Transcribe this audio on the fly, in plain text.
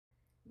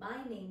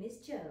My name is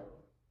Joe.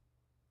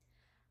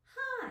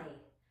 Hi,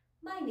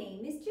 my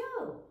name is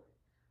Joe.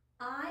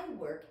 I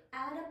work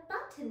at a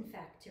button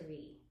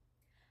factory.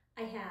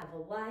 I have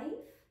a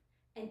wife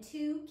and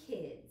 2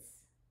 kids.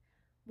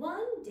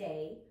 One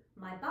day,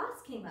 my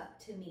boss came up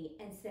to me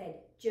and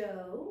said,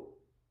 "Joe,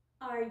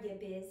 are you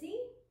busy?"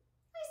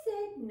 I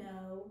said,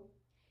 "No."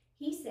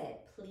 He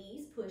said,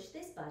 "Please push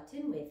this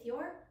button with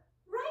your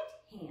right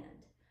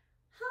hand."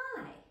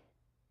 Hi,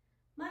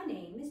 my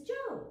name is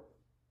Joe.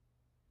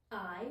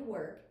 I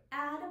work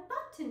at a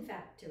button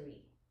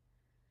factory.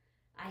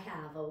 I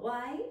have a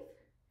wife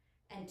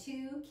and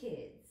 2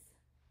 kids.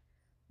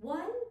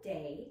 One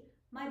day,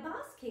 my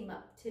boss came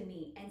up to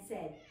me and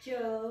said,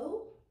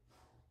 "Joe,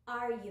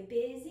 are you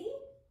busy?"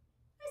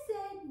 I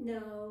said,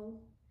 "No."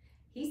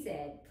 He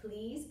said,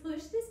 "Please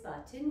push this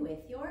button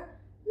with your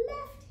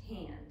left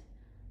hand."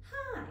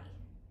 Hi,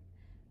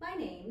 my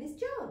name is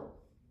Joe.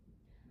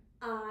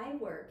 I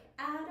work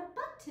at a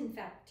button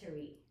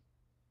factory.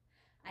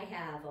 I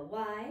have a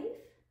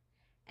wife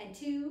and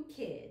 2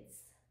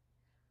 kids.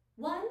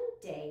 One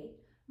day,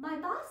 my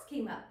boss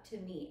came up to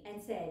me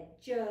and said,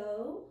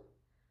 "Joe,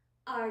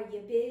 are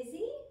you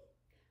busy?"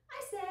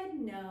 I said,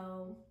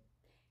 "No."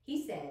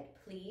 He said,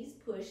 "Please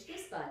push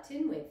this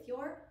button with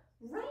your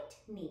right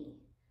knee."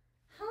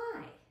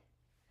 Hi,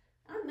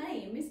 my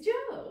name is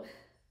Joe.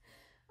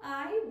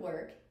 I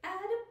work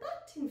at a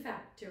button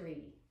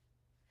factory.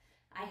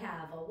 I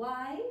have a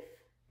wife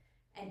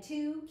and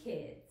 2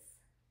 kids.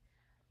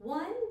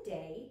 One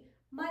day,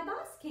 my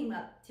boss came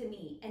up to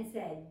me and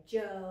said,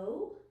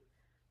 "Joe,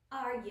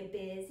 are you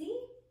busy?"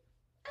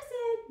 I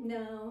said,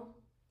 "No."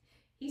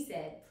 He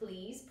said,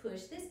 "Please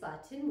push this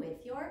button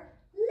with your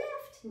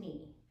left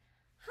knee."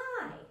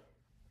 Hi,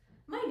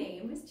 my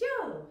name is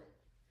Joe.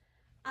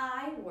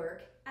 I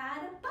work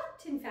at a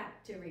button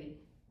factory.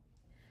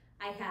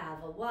 I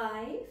have a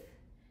wife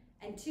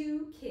and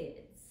 2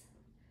 kids.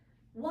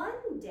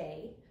 One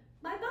day,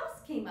 my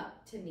boss came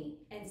up to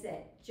me and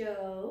said,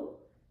 "Joe,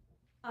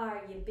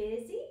 are you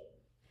busy?"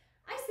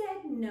 I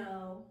said,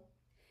 "No."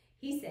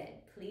 He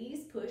said,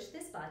 "Please push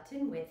this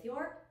button with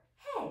your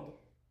head."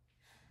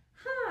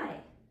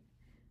 Hi,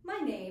 my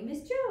name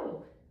is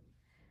Joe.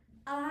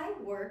 I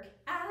work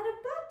at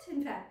a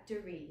button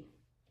factory.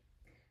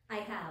 I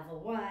have a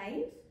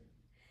wife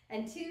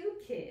and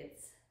 2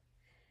 kids.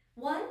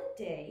 One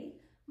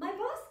day, my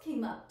boss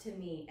came up to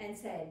me and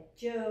said,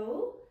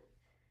 "Joe,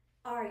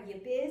 are you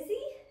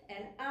busy?"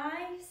 And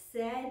I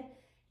said,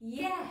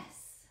 "Yes."